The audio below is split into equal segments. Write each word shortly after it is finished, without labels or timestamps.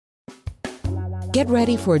Get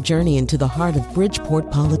ready for a journey into the heart of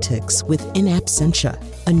Bridgeport politics with In Absentia,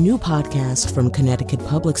 a new podcast from Connecticut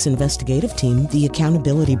Public's investigative team, The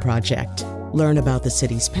Accountability Project. Learn about the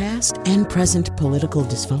city's past and present political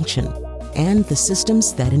dysfunction and the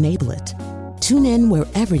systems that enable it. Tune in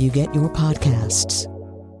wherever you get your podcasts.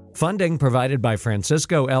 Funding provided by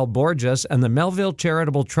Francisco L. Borges and the Melville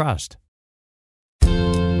Charitable Trust.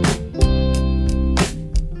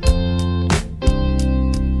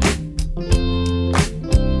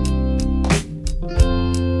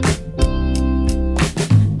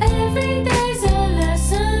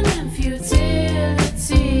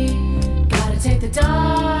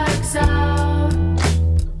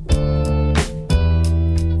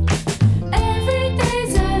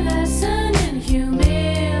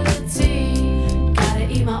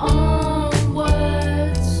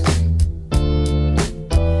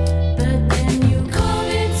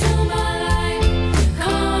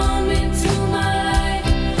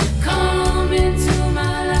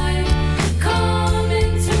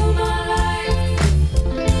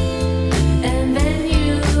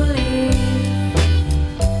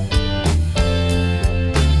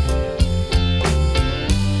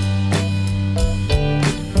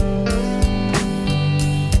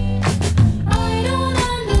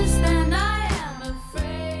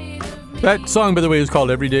 That song, by the way, is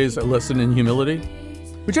called Every Day's a Lesson in Humility,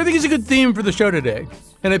 which I think is a good theme for the show today.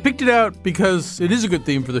 And I picked it out because it is a good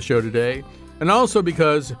theme for the show today, and also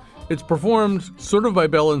because it's performed sort of by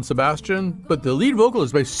Belle and Sebastian, but the lead vocal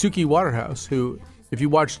is by Suki Waterhouse, who, if you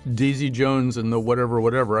watched Daisy Jones and the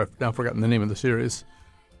whatever, I've now forgotten the name of the series,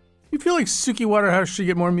 you feel like Suki Waterhouse should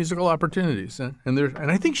get more musical opportunities. And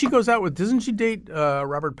I think she goes out with, doesn't she date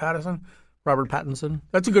Robert Pattinson?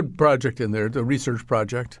 That's a good project in there, the research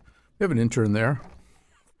project. We have an intern there.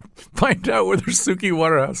 Find out whether Suki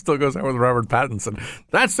Waterhouse still goes out with Robert Pattinson.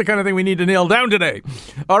 That's the kind of thing we need to nail down today.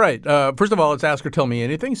 All right. First of all, it's Ask or Tell Me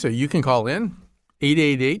Anything. So you can call in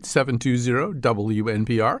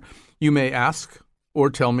 888-720-WNPR. You may ask or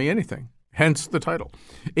tell me anything, hence the title.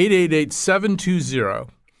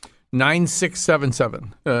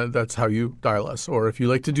 888-720-9677. That's how you dial us. Or if you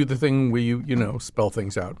like to do the thing where you spell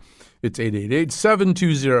things out, it's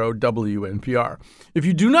 888-720-WNPR. If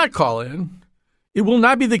you do not call in, it will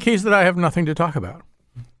not be the case that I have nothing to talk about.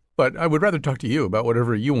 But I would rather talk to you about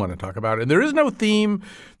whatever you want to talk about. And there is no theme.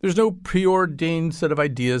 There's no preordained set of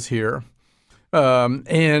ideas here.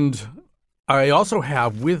 And I also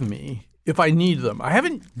have with me, if I need them, I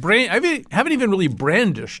haven't even really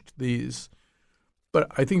brandished these, but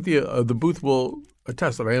I think the booth will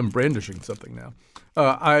attest that I am brandishing something now.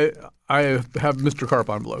 I have Mr. Karp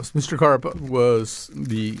envelopes. Mr. Karp was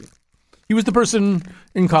the person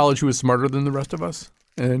in college who was smarter than the rest of us,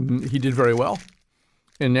 and he did very well.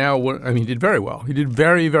 And now, he did very well. He did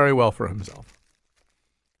very, very well for himself.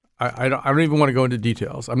 I don't even want to go into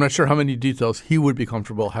details. I'm not sure how many details he would be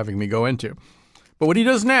comfortable having me go into. But what he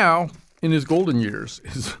does now in his golden years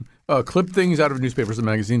is clip things out of newspapers and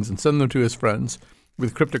magazines and send them to his friends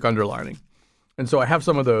with cryptic underlining. And so I have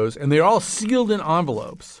some of those, and they're all sealed in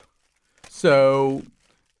envelopes. So,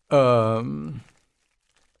 I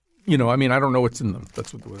don't know what's in them.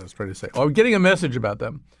 That's what I was trying to say. I'm getting a message about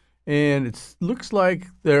them, and it looks like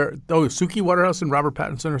Suki Waterhouse and Robert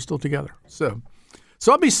Pattinson are still together. So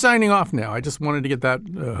I'll be signing off now. I just wanted to get that.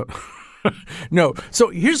 No.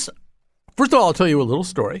 So first of all, I'll tell you a little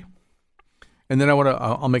story, and then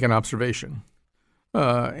I'll make an observation.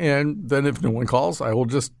 And then if no one calls, I will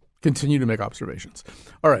just continue to make observations.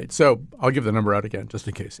 All right, so I'll give the number out again just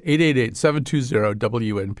in case.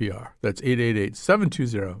 888-720-WNPR. That's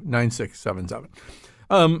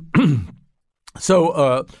 888-720-9677.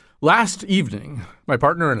 So last evening, my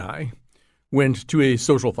partner and I went to a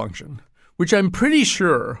social function, which I'm pretty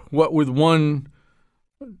sure, what with one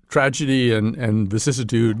tragedy and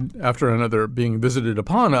vicissitude after another being visited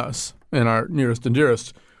upon us and our nearest and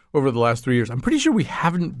dearest over the last 3 years, I'm pretty sure we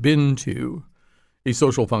haven't been to a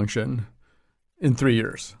social function in 3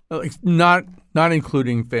 years, not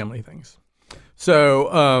including family things. So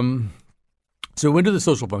we went to the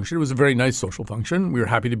social function. It was a very nice social function. We were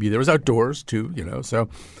happy to be there. It was outdoors too, So,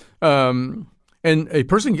 and a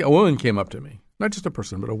woman came up to me, not just a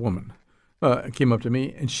person, but a woman came up to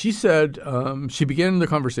me, and she said, she began the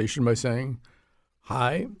conversation by saying,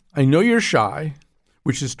 "Hi, I know you're shy,"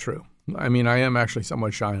 which is true. I mean, I am actually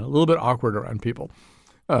somewhat shy and a little bit awkward around people.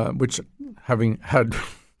 Which, having had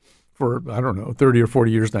for, 30 or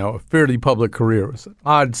 40 years now, a fairly public career, was an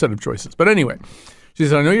odd set of choices. But anyway, she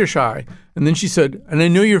said, "I know you're shy." And then she said, "And I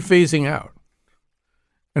know you're phasing out."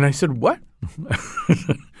 And I said, "What?"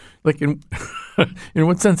 In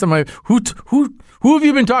what sense am I? Who have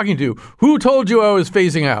you been talking to? Who told you I was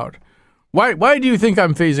phasing out? Why do you think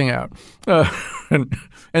I'm phasing out?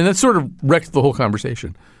 And that sort of wrecked the whole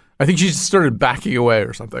conversation. I think she just started backing away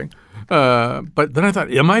or something. But then I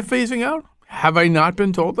thought, am I phasing out? Have I not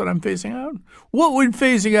been told that I'm phasing out? What would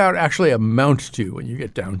phasing out actually amount to when you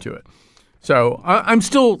get down to it? So I'm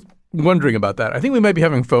still wondering about that. I think we might be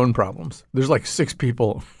having phone problems. There's like 6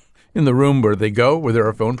 people in the room where there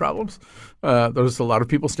are phone problems. There's a lot of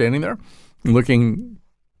people standing there looking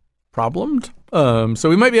problemed. So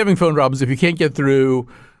we might be having phone problems. If you can't get through,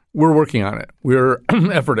 we're working on it. We're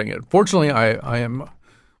efforting it. Fortunately, I am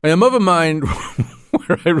of a mind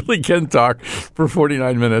where I really can talk for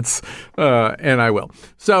 49 minutes, and I will.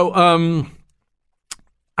 So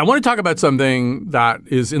I want to talk about something that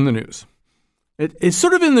is in the news. It's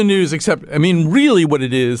sort of in the news, except, I mean, really what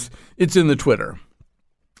it is, it's in the Twitter.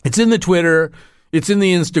 It's in the Twitter. It's in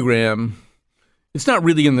the Instagram. It's not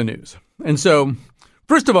really in the news. And so,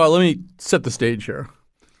 first of all, let me set the stage here.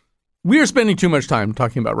 We are spending too much time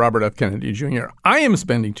talking about Robert F. Kennedy Jr. I am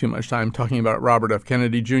spending too much time talking about Robert F.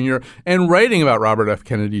 Kennedy Jr. and writing about Robert F.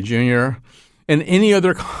 Kennedy Jr. and any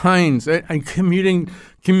other kinds and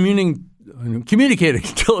communicating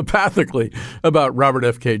telepathically about Robert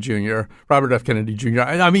F. Kennedy Jr.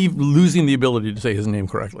 I'm even losing the ability to say his name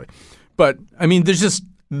correctly. But, I mean, this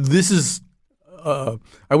is I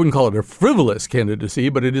wouldn't call it a frivolous candidacy,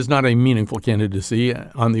 but it is not a meaningful candidacy.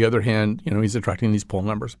 On the other hand, he's attracting these poll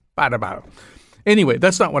numbers. Anyway,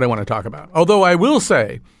 that's not what I want to talk about. Although I will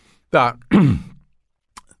say that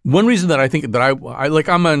one reason that I think that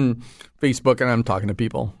I'm on Facebook and I'm talking to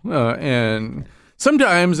people, and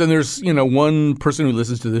sometimes, and there's one person who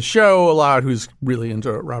listens to the show a lot who's really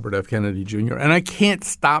into Robert F. Kennedy Jr., and I can't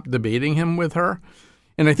stop debating him with her.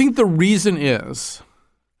 And I think the reason is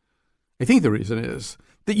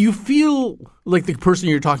that you feel like the person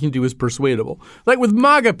you're talking to is persuadable. Like with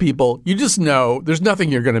MAGA people, you just know there's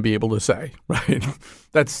nothing you're going to be able to say, right?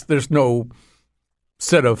 There's no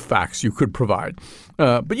set of facts you could provide.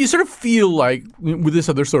 But you sort of feel like with this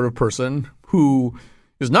other sort of person who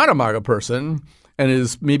is not a MAGA person and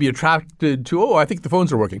is maybe attracted to, I think the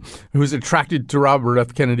phones are working, who's attracted to Robert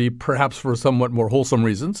F. Kennedy perhaps for somewhat more wholesome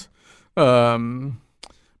reasons.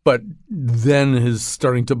 But then is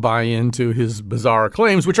starting to buy into his bizarre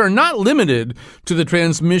claims, which are not limited to the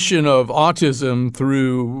transmission of autism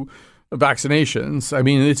through vaccinations. I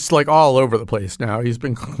mean, it's like all over the place now. He's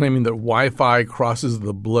been claiming that Wi-Fi crosses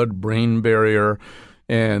the blood-brain barrier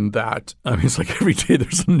and that, it's like every day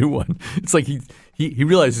there's a new one. It's like he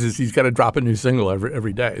realizes he's got to drop a new single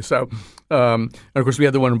every day. So, and of course, we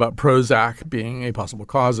had the one about Prozac being a possible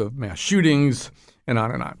cause of mass shootings and on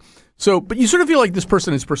and on. So, but you sort of feel like this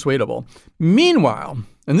person is persuadable. Meanwhile,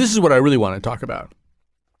 and this is what I really want to talk about,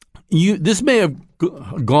 this may have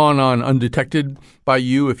gone on undetected by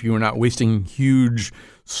you if you were not wasting huge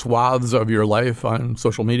swaths of your life on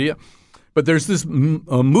social media. But there's this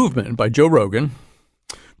movement by Joe Rogan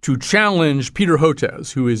to challenge Peter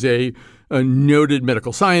Hotez, who is a noted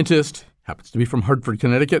medical scientist, happens to be from Hartford,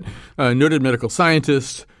 Connecticut, a noted medical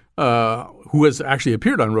scientist who has actually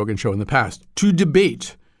appeared on Rogan's show in the past, to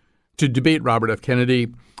debate Robert F. Kennedy.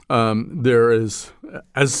 There is,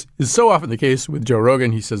 as is so often the case with Joe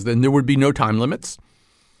Rogan, he says then there would be no time limits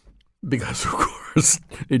because, of course,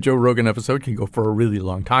 a Joe Rogan episode can go for a really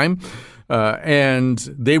long time. And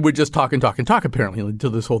they would just talk and talk and talk, apparently, until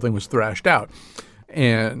this whole thing was thrashed out.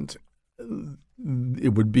 And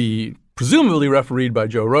it would be presumably refereed by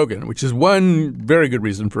Joe Rogan, which is one very good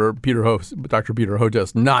reason for Dr. Peter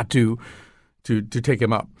Hotez not to take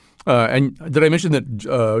him up. And did I mention that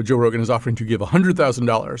Joe Rogan is offering to give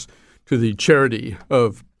 $100,000 to the charity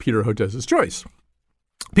of Peter Hotez's choice?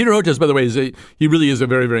 Peter Hotez, by the way, he really is a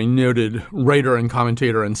very, very noted writer and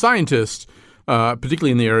commentator and scientist,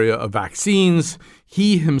 particularly in the area of vaccines.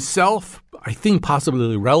 He himself, I think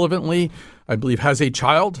possibly relevantly, I believe, has a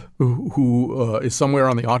child who is somewhere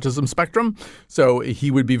on the autism spectrum. So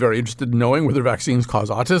he would be very interested in knowing whether vaccines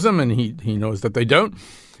cause autism, and he knows that they don't.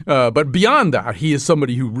 But beyond that, he is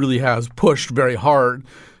somebody who really has pushed very hard,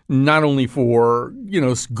 not only for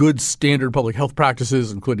good standard public health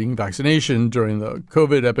practices, including vaccination during the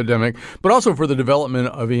COVID epidemic, but also for the development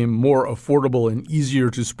of a more affordable and easier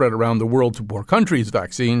to spread around the world to poor countries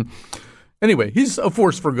vaccine. Anyway, he's a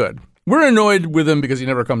force for good. We're annoyed with him because he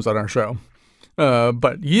never comes on our show.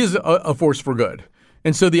 But he is a force for good.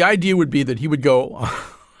 And so the idea would be that he would go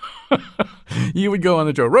on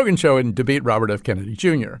the Joe Rogan show and debate Robert F. Kennedy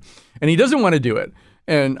Jr. And he doesn't want to do it.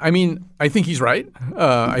 And I mean, I think he's right.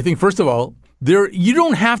 I think, first of all, You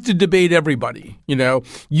don't have to debate everybody,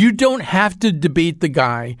 You don't have to debate the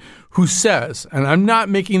guy who says, and I'm not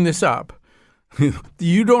making this up,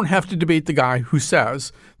 you don't have to debate the guy who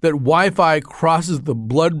says that Wi-Fi crosses the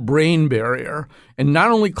blood-brain barrier and not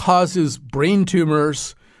only causes brain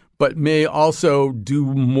tumors, but may also do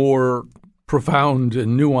more profound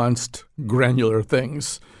and nuanced granular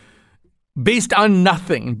things based on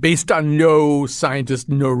nothing, based on no scientist,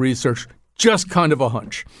 no research, just kind of a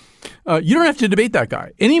hunch. You don't have to debate that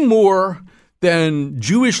guy any more than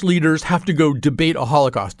Jewish leaders have to go debate a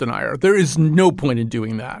Holocaust denier. There is no point in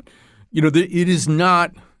doing that. It's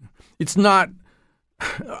not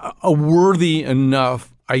a worthy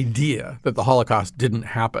enough idea that the Holocaust didn't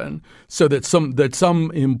happen so that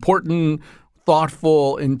some important,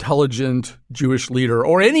 thoughtful, intelligent Jewish leader,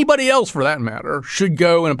 or anybody else for that matter, should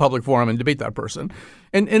go in a public forum and debate that person.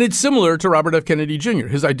 And it's similar to Robert F. Kennedy Jr.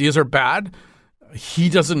 His ideas are bad. He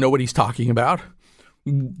doesn't know what he's talking about.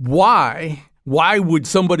 Why would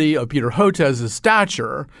somebody of Peter Hotez's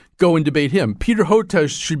stature go and debate him? Peter Hotez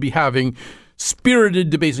should be having spirited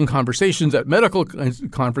debates and conversations at medical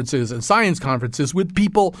conferences and science conferences with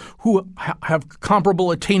people who have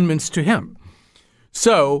comparable attainments to him.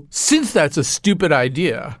 So since that's a stupid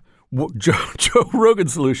idea, Joe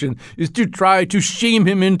Rogan's solution is to try to shame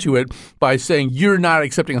him into it by saying, you're not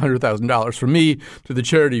accepting $100,000 from me to the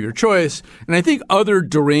charity of your choice. And I think other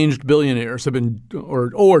deranged billionaires have been,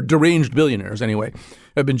 or deranged billionaires anyway,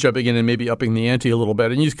 have been jumping in and maybe upping the ante a little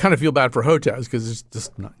bit. And you kind of feel bad for Hotez because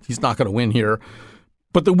he's not going to win here.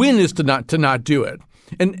 But the win is to not do it.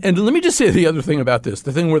 And let me just say the other thing about this,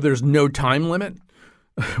 the thing where there's no time limit.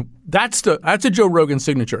 That's a Joe Rogan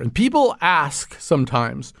signature. And people ask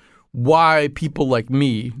sometimes why people like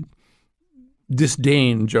me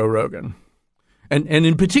disdain Joe Rogan. And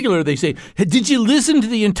in particular, they say, hey, did you listen to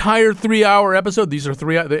the entire 3-hour episode? These are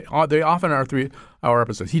they often are 3-hour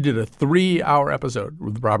episodes. He did a 3-hour episode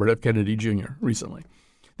with Robert F. Kennedy Jr. recently.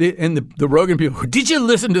 The Rogan people, did you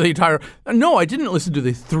listen to the entire? No, I didn't listen to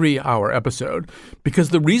the 3-hour episode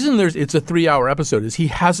because the reason it's a 3-hour episode is he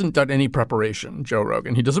hasn't done any preparation, Joe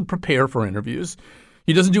Rogan. He doesn't prepare for interviews.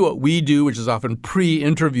 He doesn't do what we do, which is often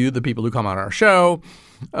pre-interview the people who come on our show.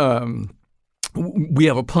 We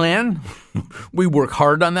have a plan. We work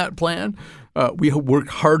hard on that plan. We work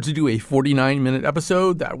hard to do a 49-minute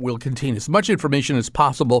episode that will contain as much information as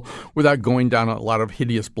possible without going down a lot of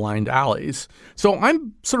hideous blind alleys. So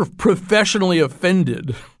I'm sort of professionally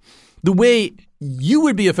offended the way you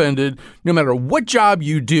would be offended no matter what job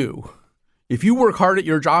you do. If you work hard at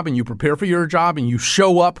your job and you prepare for your job and you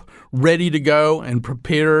show up ready to go and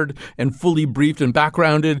prepared and fully briefed and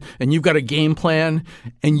backgrounded and you've got a game plan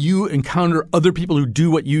and you encounter other people who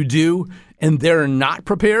do what you do and they're not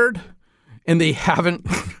prepared and they haven't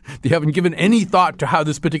given any thought to how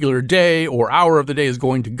this particular day or hour of the day is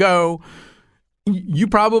going to go, you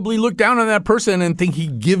probably look down on that person and think he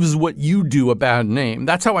gives what you do a bad name.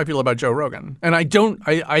 That's how I feel about Joe Rogan. And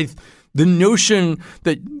the notion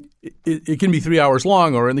that it can be 3 hours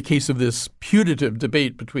long, or in the case of this putative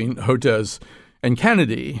debate between Hotez and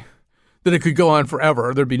Kennedy, that it could go on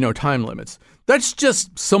forever. There'd be no time limits. That's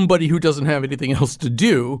just somebody who doesn't have anything else to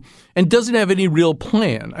do and doesn't have any real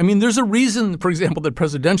plan. I mean, there's a reason, for example, that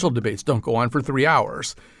presidential debates don't go on for 3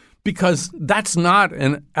 hours, because that's not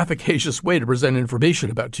an efficacious way to present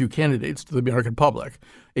information about two candidates to the American public,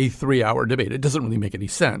 a 3-hour debate. It doesn't really make any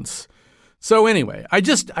sense. So anyway, I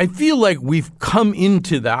feel like we've come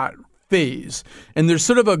into that phase and there's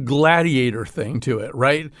sort of a gladiator thing to it,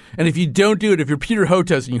 right? And if you don't do it, if you're Peter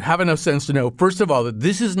Hotez and you have enough sense to know, first of all, that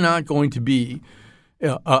this is not going to be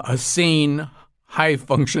a sane,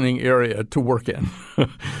 high-functioning area to work in.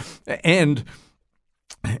 And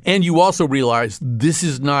you also realize this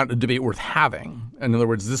is not a debate worth having. In other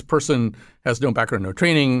words, this person has no background, no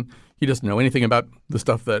training. He doesn't know anything about the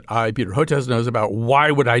stuff that Peter Hotez, knows about. Why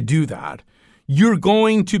would I do that? You're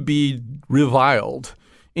going to be reviled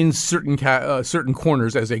in certain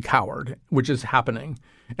corners as a coward, which is happening.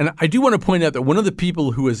 And I do want to point out that one of the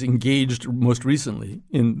people who has engaged most recently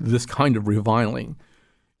in this kind of reviling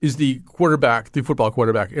is the football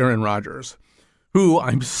quarterback, Aaron Rodgers, who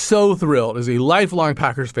I'm so thrilled, as a lifelong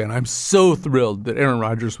Packers fan, I'm so thrilled that Aaron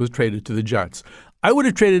Rodgers was traded to the Jets. I would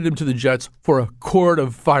have traded him to the Jets for a cord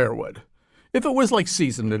of firewood. If it was like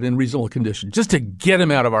seasoned and in reasonable condition, just to get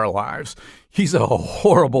him out of our lives. He's a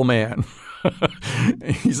horrible man.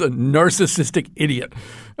 He's a narcissistic idiot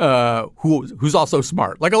who's also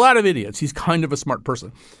smart. Like a lot of idiots, he's kind of a smart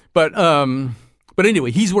person. But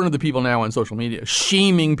anyway, he's one of the people now on social media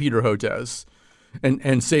shaming Peter Hotez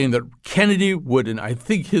and saying that Kennedy would, and I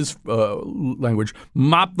think his language,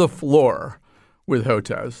 mop the floor with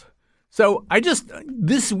Hotez. So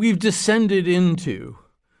we've descended into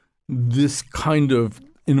this kind of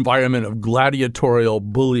environment of gladiatorial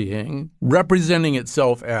bullying representing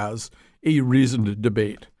itself as a reason to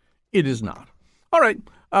debate. It is not. All right.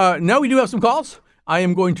 Now we do have some calls. I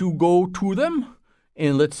am going to go to them,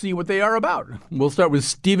 and let's see what they are about. We'll start with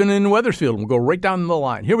Stephen in Wethersfield. We'll go right down the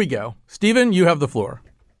line. Here we go. Stephen, you have the floor.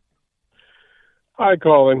 Hi,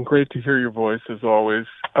 Colin. Great to hear your voice, as always.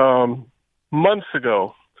 Months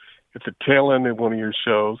ago, at the tail end of one of your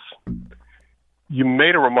shows, you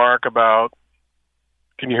made a remark about...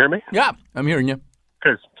 Can you hear me? Yeah, I'm hearing you.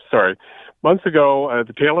 Okay, sorry. Months ago, at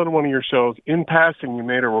the tail end of one of your shows, in passing, you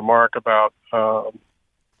made a remark about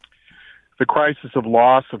the crisis of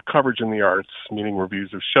loss of coverage in the arts, meaning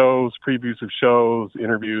reviews of shows, previews of shows,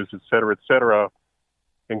 interviews, et cetera,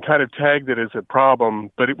 and kind of tagged it as a problem,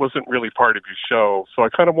 but it wasn't really part of your show. So I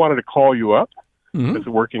kind of wanted to call you up as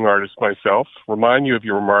a working artist myself, remind you of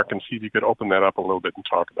your remark, and see if you could open that up a little bit and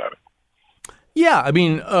talk about it. Yeah, I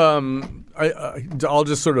mean, I'll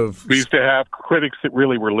just sort of... We used to have critics that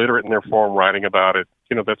really were literate in their form writing about it,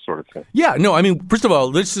 that sort of thing. Yeah, no, I mean, first of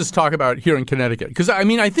all, let's just talk about here in Connecticut. Because, I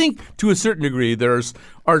mean, I think to a certain degree there's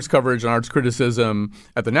arts coverage and arts criticism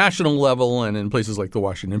at the national level and in places like the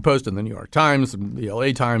Washington Post and the New York Times and the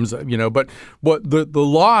LA Times, but what the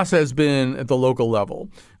loss has been at the local level.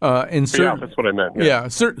 Yeah, that's what I meant. Yeah,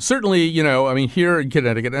 certainly, I mean, here in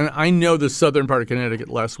Connecticut, and I know the southern part of Connecticut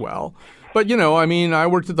less well, but, I mean, I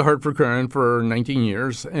worked at the Hartford Courant for 19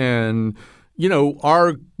 years, and,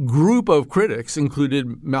 our group of critics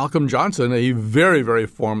included Malcolm Johnson, a very, very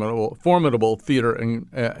formidable theater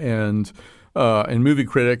and movie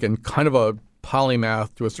critic and kind of a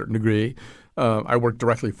polymath to a certain degree. I worked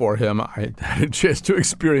directly for him. I had a chance to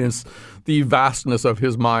experience the vastness of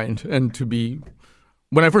his mind and to be...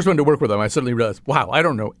 When I first went to work with him, I suddenly realized, wow, I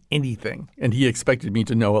don't know anything. And he expected me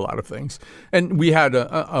to know a lot of things. And we had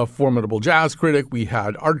a formidable jazz critic. We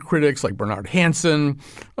had art critics like Bernard Hansen.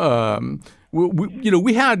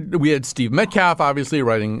 We had Steve Metcalf, obviously,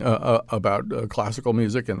 writing about classical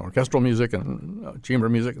music and orchestral music and chamber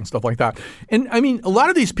music and stuff like that. And, I mean, a lot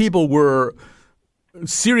of these people were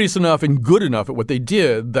serious enough and good enough at what they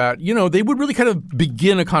did that, they would really kind of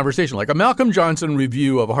begin a conversation. Like a Malcolm Johnson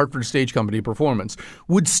review of a Hartford Stage Company performance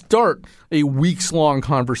would start a weeks-long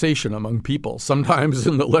conversation among people, sometimes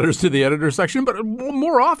in the letters to the editor section, but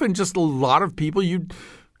more often just a lot of people you'd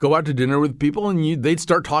go out to dinner with people and they'd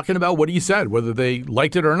start talking about what he said, whether they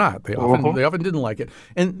liked it or not. They often didn't like it.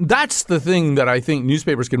 And that's the thing that I think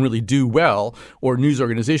newspapers can really do well, or news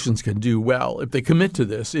organizations can do well if they commit to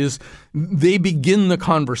this, is they begin the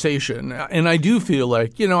conversation. And I do feel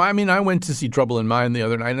like, I went to see Trouble in Mind the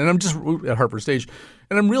other night, and I'm just at Hartford Stage,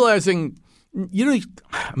 and I'm realizing –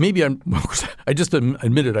 maybe I just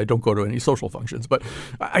admitted I don't go to any social functions, but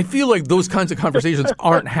I feel like those kinds of conversations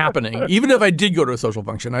aren't happening. Even if I did go to a social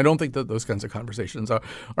function, I don't think that those kinds of conversations are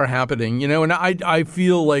happening, and I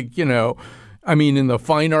feel like, in the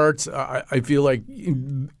fine arts, I feel like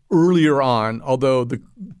earlier on, although the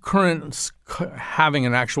current having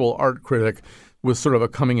an actual art critic was sort of a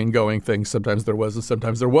coming and going thing, sometimes there was and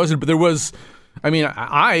sometimes there wasn't, but there was –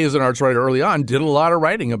 I, as an arts writer early on, did a lot of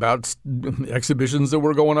writing about exhibitions that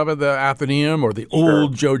were going up at the Athenaeum or the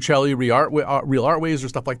old Joe Celli Real Artways or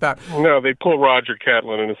stuff like that. No, they pull Roger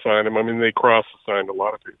Catlin and assign him. They cross-assigned a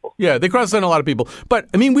lot of people. Yeah, they cross-assigned a lot of people. But,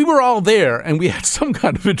 we were all there, and we had some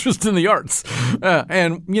kind of interest in the arts.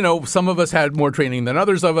 And, some of us had more training than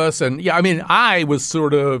others of us. And, I was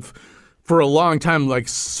sort of, for a long time, like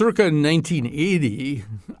circa 1980,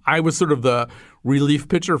 I was sort of the relief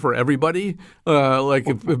pitcher for everybody.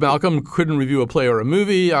 If Malcolm couldn't review a play or a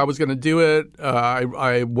movie, I was going to do it.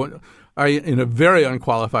 I, in a very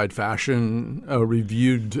unqualified fashion,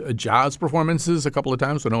 reviewed jazz performances a couple of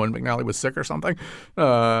times when Owen McNally was sick or something.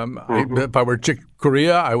 If I were Chick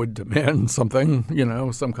Corea, I would demand something,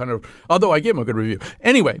 some kind of – although I gave him a good review.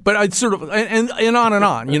 Anyway, but I'd sort of – and on,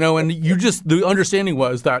 and you just – the understanding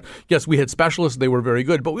was that, yes, we had specialists. They were very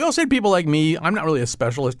good. But we also had people like me. I'm not really a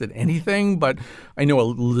specialist at anything, but I know a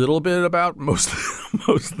little bit about most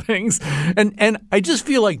things. And I just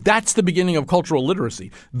feel like that's the beginning of cultural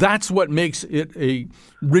literacy. That's what makes it a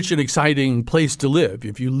rich and exciting place to live.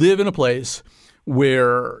 If you live in a place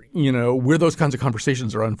where those kinds of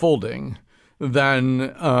conversations are unfolding, then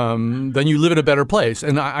you live in a better place.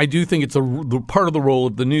 And I do think it's the part of the role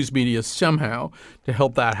of the news media somehow to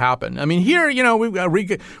help that happen. Here,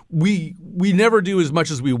 we never do as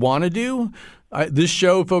much as we want to do. This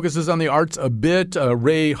show focuses on the arts a bit.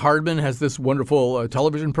 Ray Hardman has this wonderful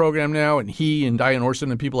television program now, and he and Diane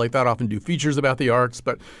Orson and people like that often do features about the arts.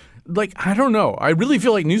 But like, I don't know. I really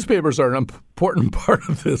feel like newspapers are an important part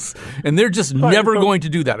of this, and they're just never going to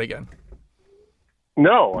do that again.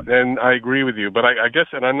 No, and I agree with you. But I guess,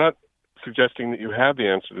 and I'm not suggesting that you have the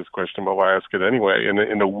answer to this question, but why ask it anyway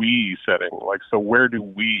in a we setting? Like, so where do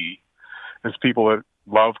we, as people that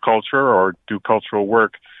love culture or do cultural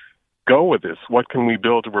work, go with this? What can we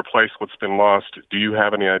build to replace what's been lost? Do you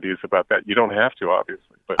have any ideas about that? You don't have to,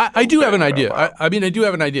 obviously. But I do have an idea. I do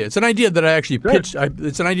have an idea. It's an idea that I actually pitched.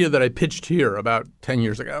 It's an idea that I pitched here about 10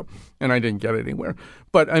 years ago, and I didn't get it anywhere.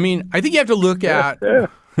 But, I mean, I think you have to look at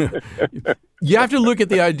you have to look at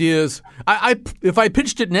the ideas. If I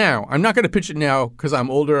pitched it now, I'm not going to pitch it now because I'm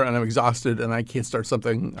older and I'm exhausted and I can't start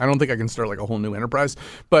something. I don't think I can start like a whole new enterprise.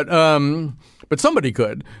 But somebody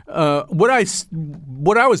could. What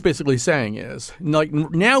I was basically saying is, like,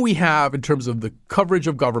 now we have, in terms of the coverage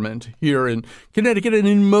of government here in Connecticut and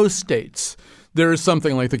in most states, there is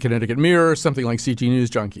something like the Connecticut Mirror, something like CT News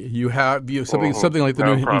Junkie. You have something like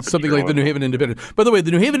the New Haven Independent. By the way, the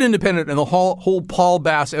New Haven Independent and the whole Paul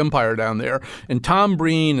Bass empire down there, and Tom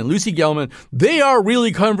Breen and Lucy Gelman, they are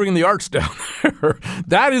really covering the arts down there.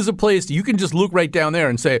 That is a place you can just look right down there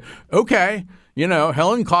and say, okay, you know,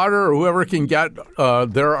 Helen Carter or whoever can get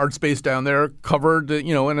their art space down there covered,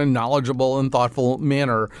 you know, in a knowledgeable and thoughtful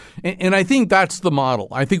manner. And I think that's the model.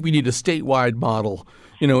 I think we need a statewide model.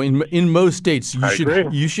 You know, in most states,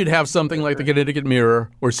 you should have something like the Connecticut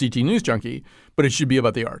Mirror or CT News Junkie, but it should be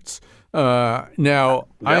about the arts. Now,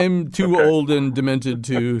 I'm too old and demented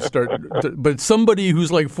to start, but somebody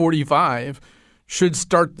who's like 45 should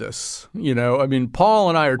start this. You know, I mean, Paul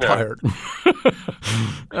and I are tired.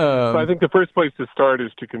 So I think the first place to start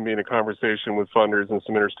is to convene a conversation with funders and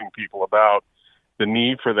some interesting people about the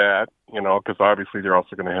need for that, you know, because obviously they're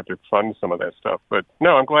also going to have to fund some of that stuff. But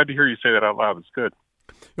no, I'm glad to hear you say that out loud. It's good.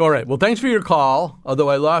 All right. Well, thanks for your call. Although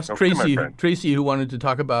I lost Tracy, who wanted to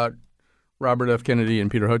talk about Robert F. Kennedy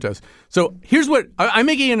and Peter Hotez. So here's what I'm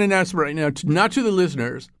making an announcement right now, not to the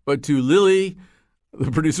listeners, but to Lily,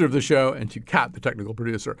 the producer of the show, and to Kat, the technical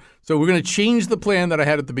producer. So we're going to change the plan that I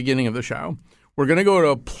had at the beginning of the show. We're going to go to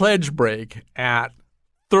a pledge break at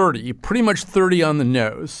 30, pretty much 30 on the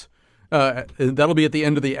nose. That'll be at the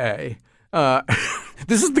end of the A.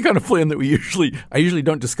 This is the kind of plan that I usually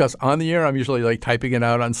don't discuss on the air. I'm usually like typing it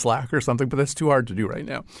out on Slack or something, but that's too hard to do right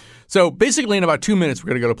now. So basically in about 2 minutes, we're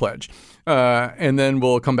going to go to pledge. And then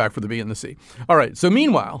we'll come back for the B and the C. All right. So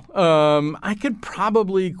meanwhile, I could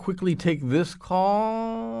probably quickly take this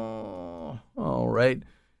call. All right.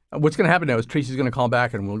 What's going to happen now is Tracy's going to call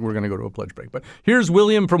back and we're going to go to a pledge break. But here's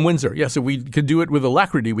William from Windsor. Yes, if we could do it with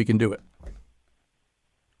alacrity, we can do it.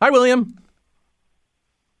 Hi, William.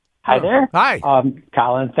 Hi there. Hi.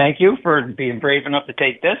 Colin, thank you for being brave enough to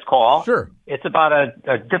take this call. Sure. It's about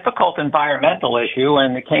a difficult environmental issue,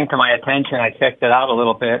 and it came to my attention. I checked it out a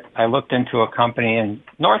little bit. I looked into a company in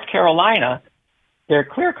North Carolina. They're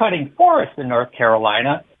clear-cutting forests in North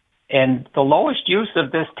Carolina, and the lowest use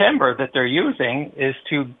of this timber that they're using is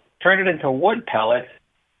to turn it into wood pellets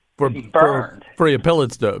to be burned. For your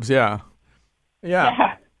pellet stoves, yeah.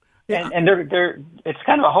 And they're it's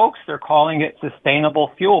kind of a hoax. They're calling it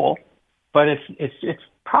sustainable fuel, but it's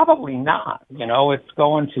probably not. You know, it's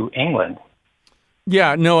going to England.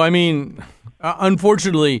 Yeah, no, I mean,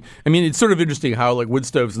 unfortunately, I mean, it's sort of interesting how like wood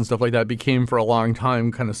stoves and stuff like that became for a long time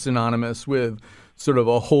kind of synonymous with sort of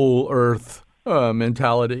a whole earth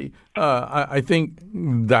mentality. I think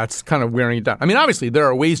that's kind of wearing it down. I mean, obviously, there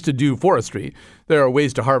are ways to do forestry. There are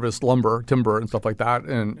ways to harvest lumber, timber, and stuff like that,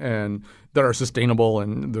 and that are sustainable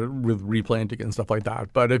and with replanting and stuff like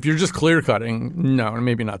that. But if you're just clear cutting, no,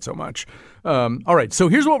 maybe not so much. All right, so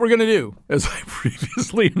here's what we're going to do, as I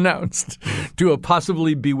previously announced to a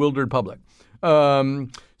possibly bewildered public.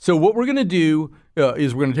 So what we're going to do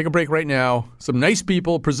is we're going to take a break right now. Some nice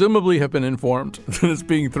people presumably have been informed that it's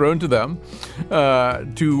being thrown to them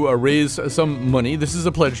to raise some money. This is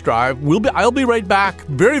a pledge drive. I'll be right back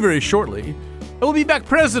very, very shortly. I will be back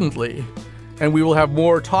presently. And we will have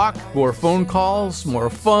more talk, more phone calls,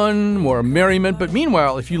 more fun, more merriment. But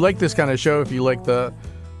meanwhile, if you like this kind of show, if you like the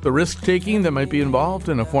risk-taking that might be involved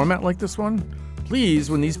in a format like this one,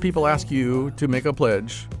 please, when these people ask you to make a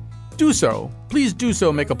pledge, do so. Please do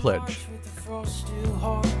so, make a pledge.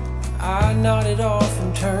 I nodded off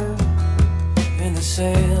and turned in the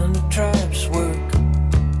sand of traps work,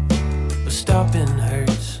 but stopping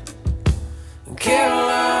hurts. In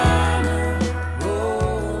Carolina,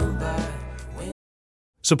 rolling by.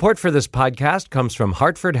 Support for this podcast comes from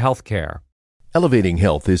Hartford Healthcare. Elevating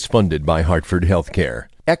Health is funded by Hartford Healthcare.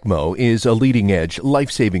 ECMO is a leading-edge,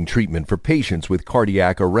 life-saving treatment for patients with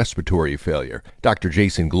cardiac or respiratory failure. Dr.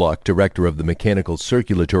 Jason Gluck, director of the Mechanical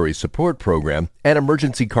Circulatory Support Program and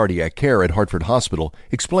Emergency Cardiac Care at Hartford Hospital,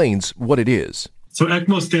 explains what it is. So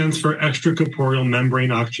ECMO stands for extracorporeal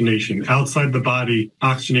membrane oxygenation, outside the body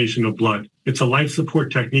oxygenation of blood. It's a life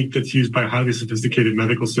support technique that's used by highly sophisticated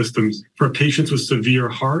medical systems for patients with severe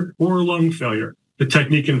heart or lung failure. The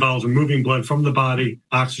technique involves removing blood from the body,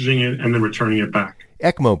 oxygenating it, and then returning it back.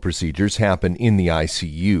 ECMO procedures happen in the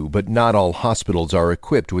ICU, but not all hospitals are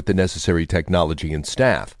equipped with the necessary technology and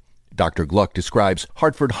staff. Dr. Gluck describes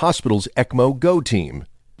Hartford Hospital's ECMO Go team.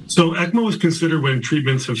 So ECMO is considered when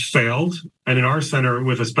treatments have failed. And in our center,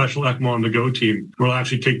 with a special ECMO on the Go team, we'll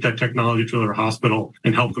actually take that technology to their hospital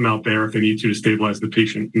and help them out there if they need to stabilize the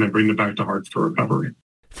patient and then bring them back to Hartford for recovery.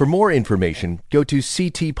 For more information, go to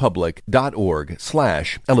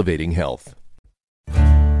ctpublic.org/elevatinghealth.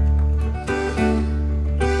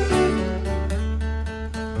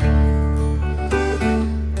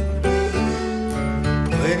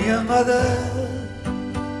 When your mother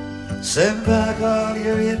sent back all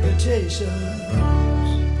your invitations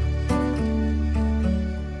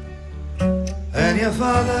and your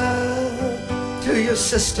father to your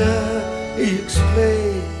sister he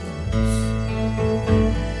explains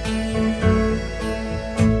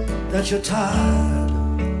that you're tired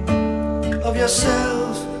of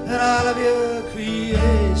yourself and all of your creations.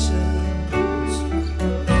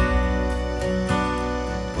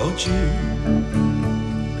 Won't you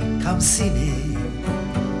come see me,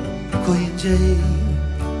 Queen Jane?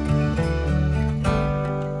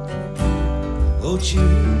 Won't you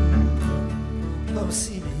come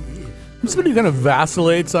see me? I'm somebody who kind of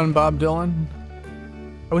vacillates on Bob Dylan.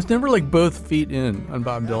 I was never like both feet in on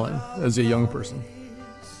Bob Dylan as a young person.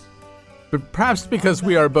 But perhaps because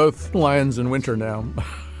we are both lions in winter now,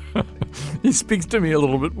 he speaks to me a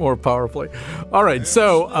little bit more powerfully. All right,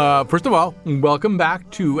 so first of all, welcome back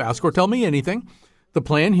to Ask or Tell Me Anything. The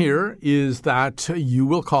plan here is that you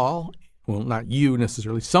will call, well, not you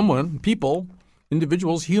necessarily, someone, people,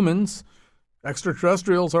 individuals, humans,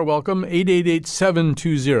 extraterrestrials are welcome,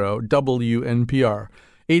 888-720-WNPR,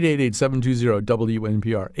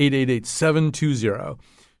 888-720-WNPR,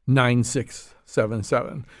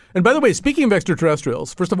 888-720-9677. And by the way, speaking of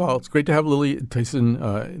extraterrestrials, first of all, it's great to have Lily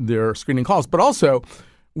Tyson there screening calls, but also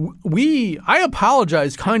I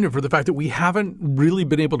apologize kind of for the fact that we haven't really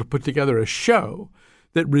been able to put together a show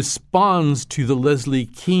that responds to the Leslie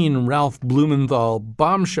Kean, Ralph Blumenthal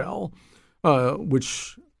bombshell,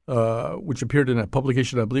 which appeared in a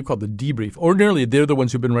publication I believe called The Debrief. Ordinarily, they're the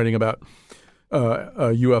ones who've been writing about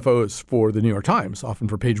UFOs for the New York Times, often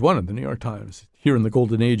for page one of the New York Times, here in the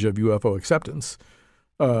golden age of UFO acceptance.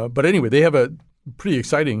 But anyway, they have a pretty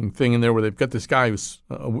exciting thing in there where they've got this guy who's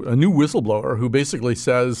a new whistleblower who basically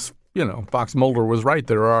says, Fox Mulder was right.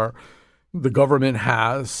 The government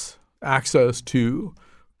has access to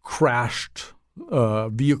crashed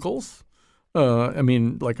vehicles,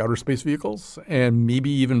 like outer space vehicles, and maybe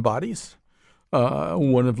even bodies.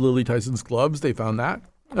 One of Lily Tyson's gloves, they found that.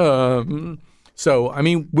 So, I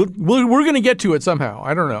mean, we're going to get to it somehow.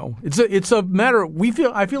 I don't know. It's a matter.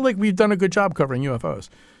 I feel like we've done a good job covering UFOs.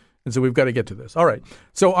 And so we've got to get to this. All right.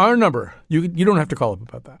 So our number, you don't have to call up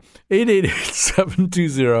about that.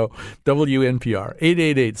 888-720-WNPR,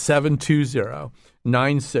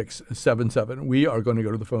 888-720-9677. We are going to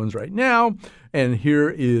go to the phones right now. And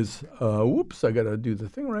here is, I got to do the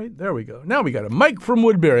thing right. There we go. Now we got a Mike from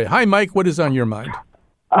Woodbury. Hi, Mike. What is on your mind?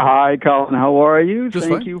 Hi, Colin. How are you? Just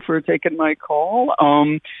Thank fine. you for taking my call.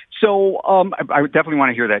 I definitely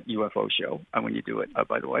want to hear that UFO show when you do it,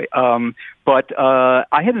 by the way. But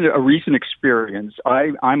I had a recent experience.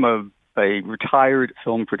 I'm a retired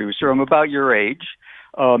film producer. I'm about your age.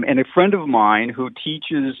 And a friend of mine who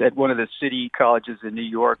teaches at one of the city colleges in New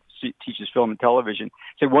York, teaches film and television,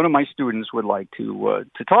 said one of my students would like to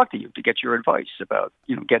talk to you, to get your advice about,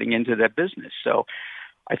 getting into that business. So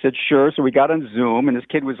I said, sure. So we got on Zoom, and this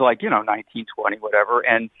kid was like, 19, 20, whatever,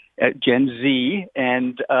 and Gen Z.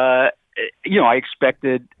 And, I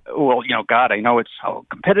expected, God, I know it's how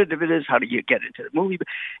competitive it is. How do you get into the movie?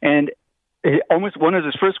 And almost one of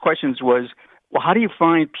his first questions was, well, how do you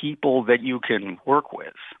find people that you can work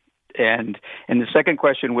with? And the second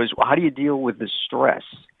question was, well, how do you deal with the stress?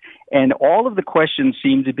 And all of the questions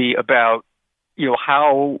seemed to be about,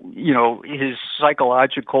 how, his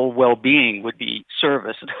psychological well-being would be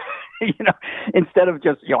serviced, instead of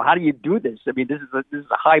just, how do you do this? I mean, this is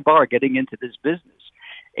a high bar getting into this business.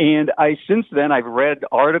 And since then, I've read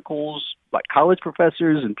articles by college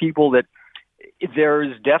professors and people that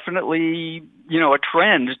there's definitely, a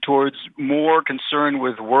trend towards more concern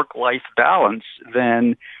with work-life balance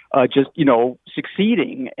than just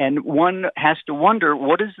succeeding. And one has to wonder,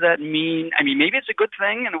 what does that mean? I mean, maybe it's a good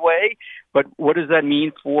thing in a way, but what does that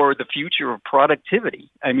mean for the future of productivity?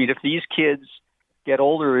 I mean, if these kids get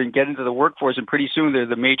older and get into the workforce, and pretty soon they're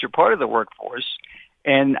the major part of the workforce.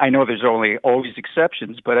 And I know there's always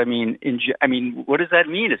exceptions, but I mean, what does that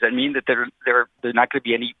mean? Does that mean that there not going to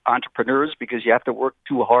be any entrepreneurs because you have to work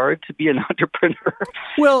too hard to be an entrepreneur?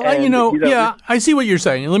 Well, yeah, I see what you're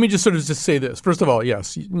saying. And let me just just say this. First of all,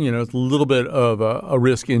 yes, it's a little bit of a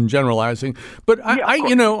risk in generalizing, but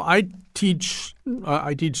I teach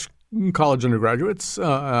college undergraduates,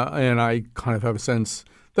 and I kind of have a sense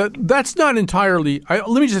that's not entirely. Let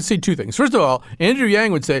me just say two things. First of all, Andrew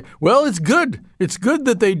Yang would say, "Well, it's good. It's good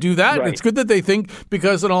that they do that. Right. It's good that they think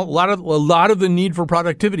because a lot of the need for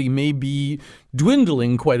productivity may be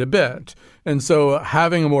dwindling quite a bit, and so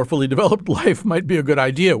having a more fully developed life might be a good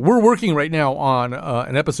idea." We're working right now on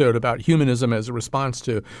an episode about humanism as a response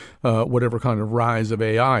to whatever kind of rise of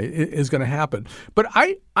AI is going to happen. But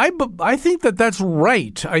I think that's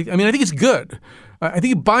right. I mean, I think it's good. I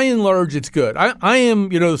think by and large it's good. I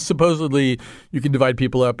am, supposedly you can divide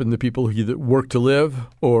people up into people who either work to live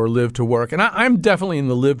or live to work. And I'm definitely in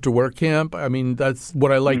the live to work camp. I mean, that's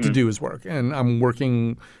what I like to do is work. And I'm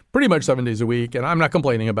working pretty much 7 days a week, and I'm not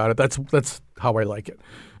complaining about it. That's how I like it.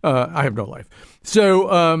 I have no life.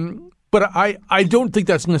 So but I don't think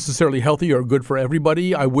that's necessarily healthy or good for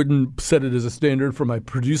everybody. I wouldn't set it as a standard for my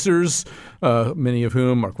producers, many of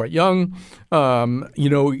whom are quite young. And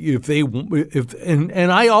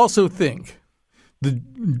I also think the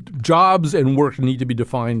jobs and work need to be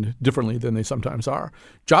defined differently than they sometimes are.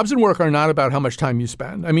 Jobs and work are not about how much time you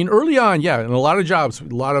spend. I mean, early on, yeah, in a lot of jobs,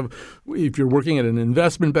 if you're working at an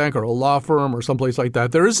investment bank or a law firm or someplace like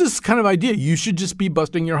that, there is this kind of idea you should just be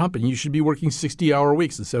busting your hump and you should be working 60-hour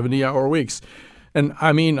weeks and 70-hour weeks. And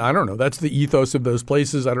I mean, I don't know. That's the ethos of those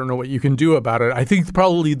places. I don't know what you can do about it. I think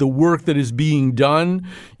probably the work that is being done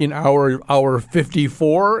in hour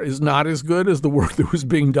 54 is not as good as the work that was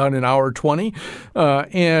being done in hour 20.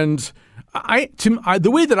 And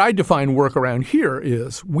the way that I define work around here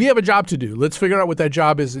is we have a job to do. Let's figure out what that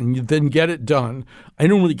job is and then get it done. I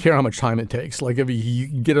don't really care how much time it takes. Like if you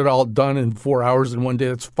get it all done in 4 hours in one day,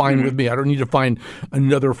 that's fine with me. I don't need to find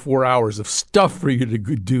another 4 hours of stuff for you to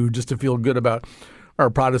do just to feel good about our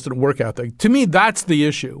Protestant work ethic. To me, that's the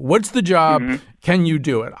issue. What's the job? Can you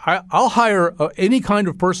do it? I'll hire any kind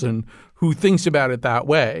of person who thinks about it that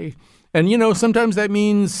way. And, sometimes that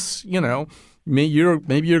means, maybe you're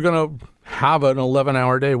going to have an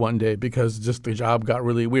 11-hour day one day because just the job got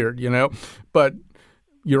really weird, But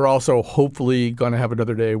you're also hopefully going to have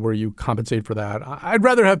another day where you compensate for that. I'd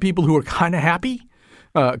rather have people who are kind of happy,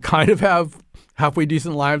 kind of have halfway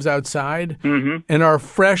decent lives outside and are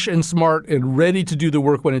fresh and smart and ready to do the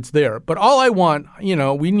work when it's there. But all I want,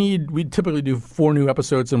 we typically do 4 new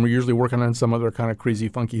episodes and we're usually working on some other kind of crazy,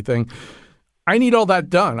 funky thing. I need all that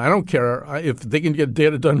done. I don't care if they can get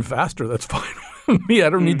data done faster. That's fine with me. I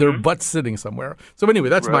don't need their butts sitting somewhere. So anyway,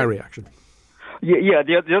 that's my reaction. Yeah.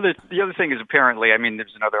 The other thing is apparently, I mean,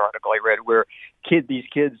 there's another article I read where these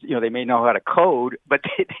kids, they may know how to code, but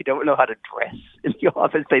they don't know how to dress in the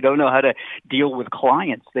office. They don't know how to deal with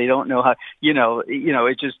clients. They don't know how,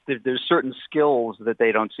 it's just there's certain skills that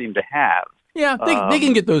they don't seem to have. Yeah, they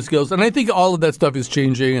can get those skills, and I think all of that stuff is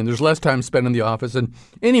changing, and there's less time spent in the office. And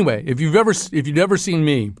anyway, if you've ever seen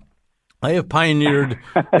me, I have pioneered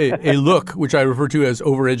a look which I refer to as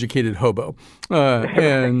overeducated hobo,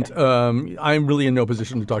 and I'm really in no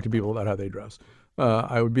position to talk to people about how they dress.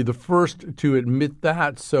 I would be the first to admit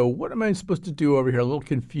that. So what am I supposed to do over here? A little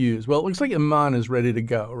confused. Well, it looks like Iman is ready to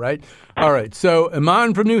go, right? All right. So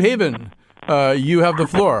Iman from New Haven, you have the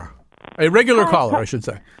floor. A regular caller, I should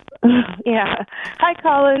say. Yeah. Hi,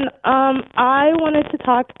 Colin. I wanted to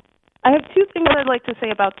talk. I have 2 things I'd like to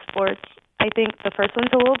say about sports. I think the first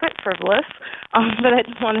one's a little bit frivolous, but I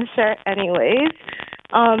just want to share it anyways.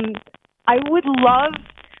 I would love,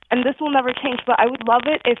 and this will never change, but I would love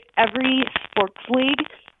it if every sports league,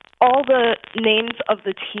 all the names of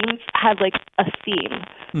the teams had like a theme.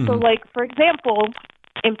 So like, for example,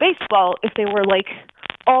 in baseball, if they were like,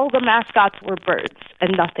 all the mascots were birds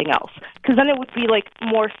and nothing else, because then it would be like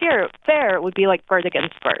more fair. It would be like bird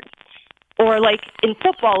against bird. Or like in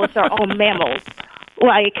football, if they're all mammals,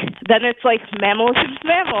 like then it's like mammal against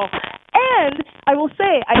mammal. And I will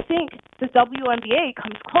say, I think the WNBA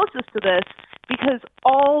comes closest to this because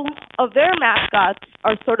all of their mascots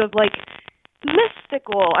are sort of like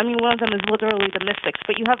mystical. I mean, one of them is literally the Mystics,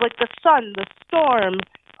 but you have like the sun, the storm,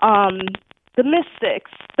 the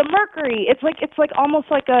mystics, the Mercury. It's like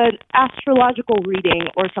almost like an astrological reading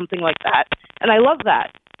or something like that. And I love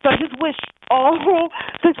that. So I just wish all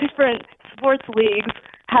the different sports leagues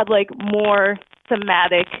had like more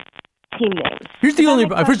thematic team names. Here's the only.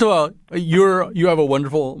 First of all, you have a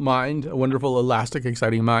wonderful mind, a wonderful, elastic,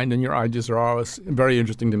 exciting mind, and your ideas are always very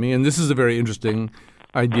interesting to me. And this is a very interesting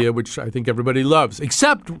idea, which I think everybody loves.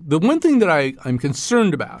 Except the one thing that I'm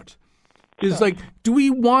concerned about is like, do we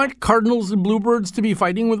want cardinals and bluebirds to be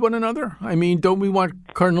fighting with one another? I mean, don't we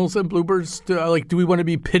want cardinals and bluebirds to like? Do we want to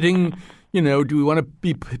be pitting? Do we want to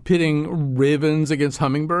be pitting ravens against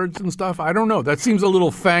hummingbirds and stuff? I don't know. That seems a little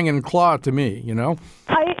fang and claw to me,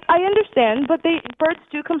 I understand, but birds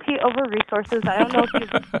do compete over resources. I don't know if you've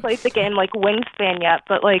played the game like Wingspan yet,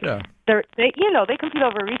 but like they compete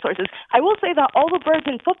over resources. I will say that all the birds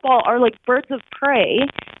in football are like birds of prey,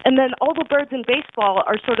 and then all the birds in baseball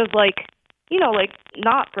are sort of like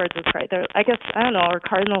not birds of prey. They're, I guess, I don't know, are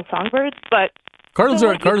cardinal songbirds, but cardinals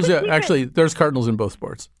actually. There's cardinals in both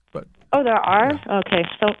sports, but. Oh, there are? Yeah. Okay.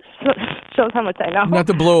 So shows how much I know. Not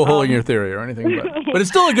to blow a hole in your theory or anything, but it's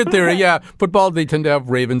still a good theory. Yeah. Football, they tend to have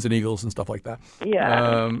ravens and eagles and stuff like that.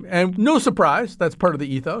 Yeah. And no surprise. That's part of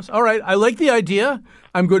the ethos. All right. I like the idea.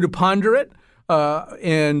 I'm going to ponder it.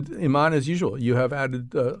 And Iman, as usual, you have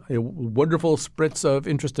added a wonderful spritz of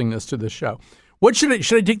interestingness to this show. What should I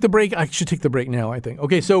take the break? I should take the break now, I think.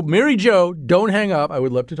 Okay, so Mary Jo, don't hang up. I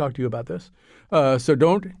would love to talk to you about this. So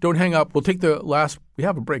don't hang up. We'll take the last. We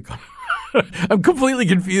have a break. I'm completely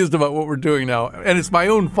confused about what we're doing now, and it's my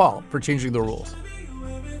own fault for changing the rules.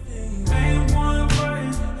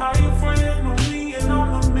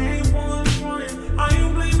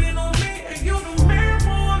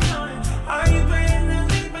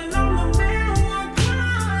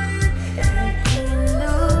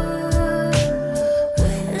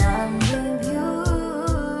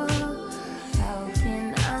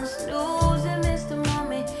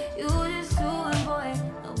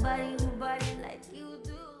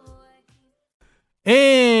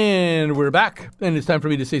 And we're back, and it's time for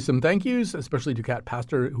me to say some thank yous, especially to Kat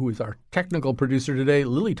Pastor, who is our technical producer today.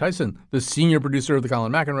 Lily Tyson, the senior producer of the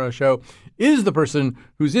Colin McEnroe Show, is the person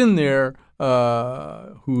who's in there,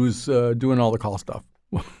 who's doing all the call stuff.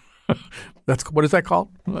 What is that called?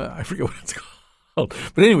 I forget what it's called.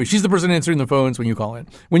 But anyway, she's the person answering the phones when you call in.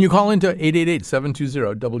 When you call into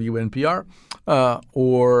 888-720-WNPR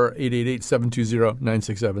or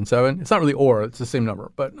 888-720-9677. It's not really or, it's the same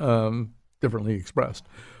number, but differently expressed.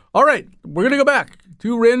 All right, we're going to go back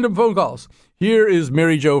to random phone calls. Here is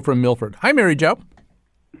Mary Jo from Milford. Hi, Mary Jo.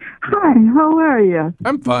 Hi, how are you?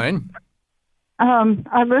 I'm fine.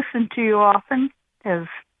 I listen to you often as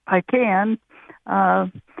I can,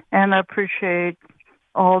 and I appreciate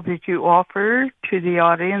all that you offer to the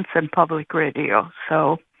audience and public radio.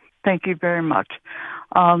 So thank you very much.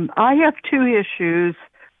 I have two issues.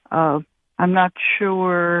 I'm not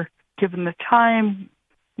sure, given the time,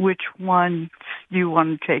 which one you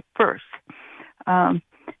want to take first.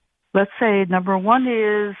 Let's say number one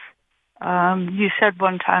is you said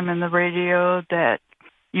one time in the radio that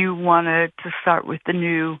you wanted to start with the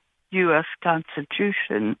new U.S.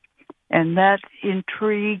 Constitution, and that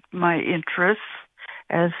intrigued my interest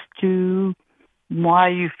as to why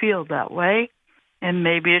you feel that way, and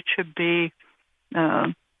maybe it should be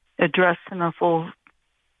addressed in a full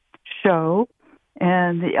show.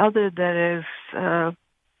 And the other that is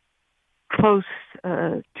close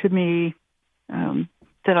to me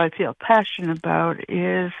that I feel passionate about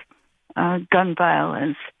is gun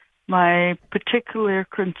violence. My particular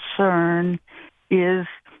concern is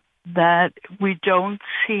that we don't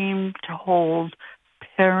seem to hold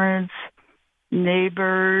parents,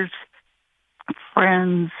 neighbors,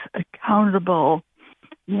 friends accountable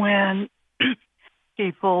when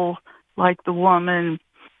people like the woman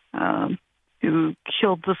who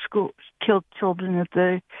killed children at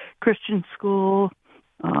the Christian school,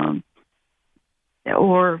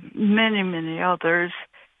 or many, many others,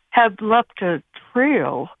 have left a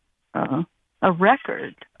trail, a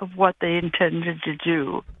record of what they intended to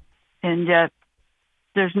do. And yet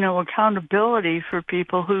there's no accountability for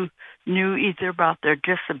people who knew either about their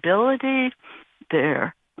disability,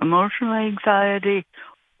 their emotional anxiety,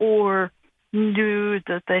 or knew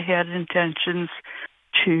that they had intentions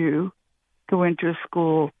to go into a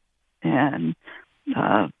school and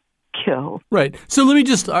kill. Right. So let me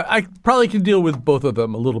just, I probably can deal with both of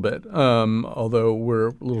them a little bit, although we're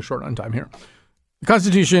a little short on time here. The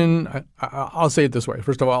Constitution, I'll say it this way.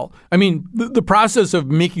 First of all, I mean, the process of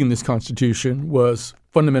making this Constitution was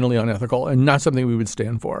fundamentally unethical and not something we would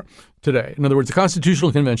stand for today. In other words, the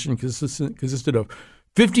Constitutional Convention consisted of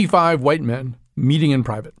 55 white men meeting in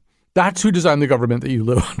private. That's who designed the government that you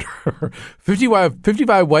live under.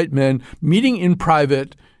 55 white men meeting in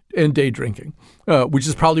private and day drinking, which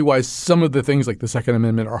is probably why some of the things like the Second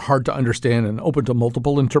Amendment are hard to understand and open to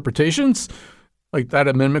multiple interpretations. Like that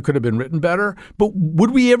amendment could have been written better. But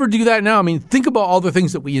would we ever do that now? I mean, think about all the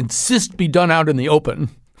things that we insist be done out in the open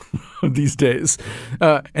these days.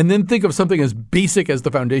 And then think of something as basic as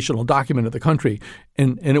the foundational document of the country.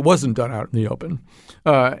 And it wasn't done out in the open.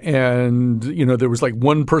 And, there was like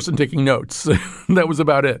one person taking notes. That was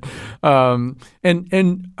about it.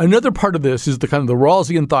 And another part of this is the kind of the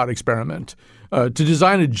Rawlsian thought experiment. To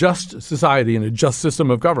design a just society and a just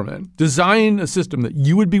system of government, design a system that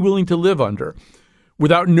you would be willing to live under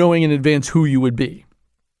without knowing in advance who you would be.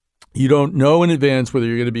 You don't know in advance whether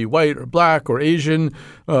you're going to be white or black or Asian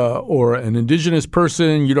or an indigenous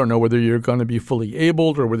person. You don't know whether you're going to be fully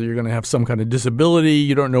abled or whether you're going to have some kind of disability.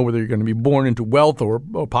 You don't know whether you're going to be born into wealth or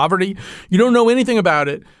poverty. You don't know anything about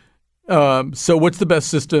it. So what's the best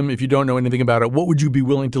system if you don't know anything about it? What would you be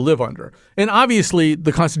willing to live under? And obviously,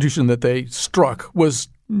 the Constitution that they struck was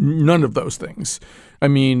none of those things. I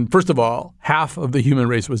mean, first of all, half of the human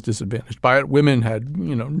race was disadvantaged by it. Women had,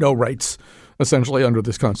 no rights essentially under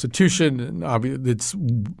this Constitution, and its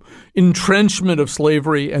entrenchment of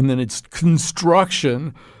slavery, and then its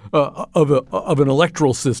construction of an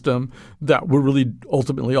electoral system that were really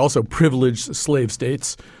ultimately also privileged slave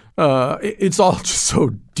states. It's all just so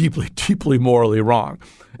deeply, deeply morally wrong.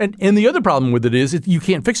 And the other problem with it is you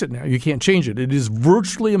can't fix it now. You can't change it. It is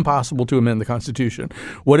virtually impossible to amend the Constitution.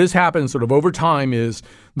 What has happened sort of over time is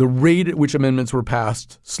the rate at which amendments were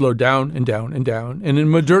passed slowed down and down and down. And in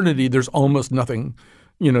modernity, there's almost nothing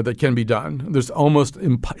that can be done. It's almost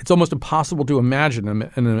impossible to imagine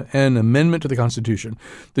an amendment to the Constitution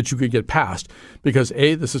that you could get passed because,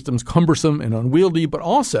 A, the system's cumbersome and unwieldy, but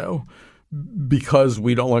also because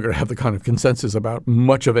we no longer have the kind of consensus about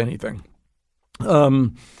much of anything.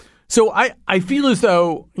 So I feel as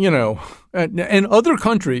though, and other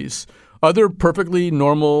countries, other perfectly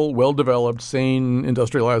normal, well-developed, sane,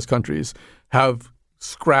 industrialized countries have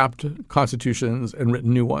scrapped constitutions and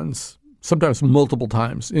written new ones, sometimes multiple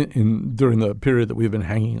times during the period that we've been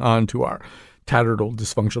hanging on to our tattered old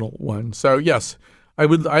dysfunctional one. So yes,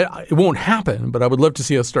 it won't happen, but I would love to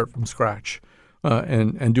see us start from scratch.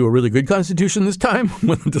 And do a really good constitution this time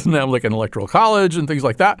when it doesn't have like an electoral college and things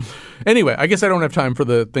like that. Anyway, I guess I don't have time for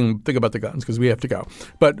the thing about the guns because we have to go.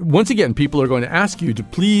 But once again, people are going to ask you to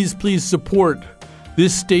please support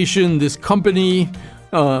this station, this company.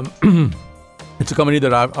 It's a company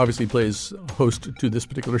that obviously plays host to this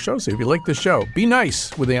particular show. So if you like this show, be nice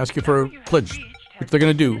when they ask you for a pledge, which they're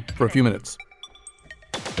going to do for a few minutes.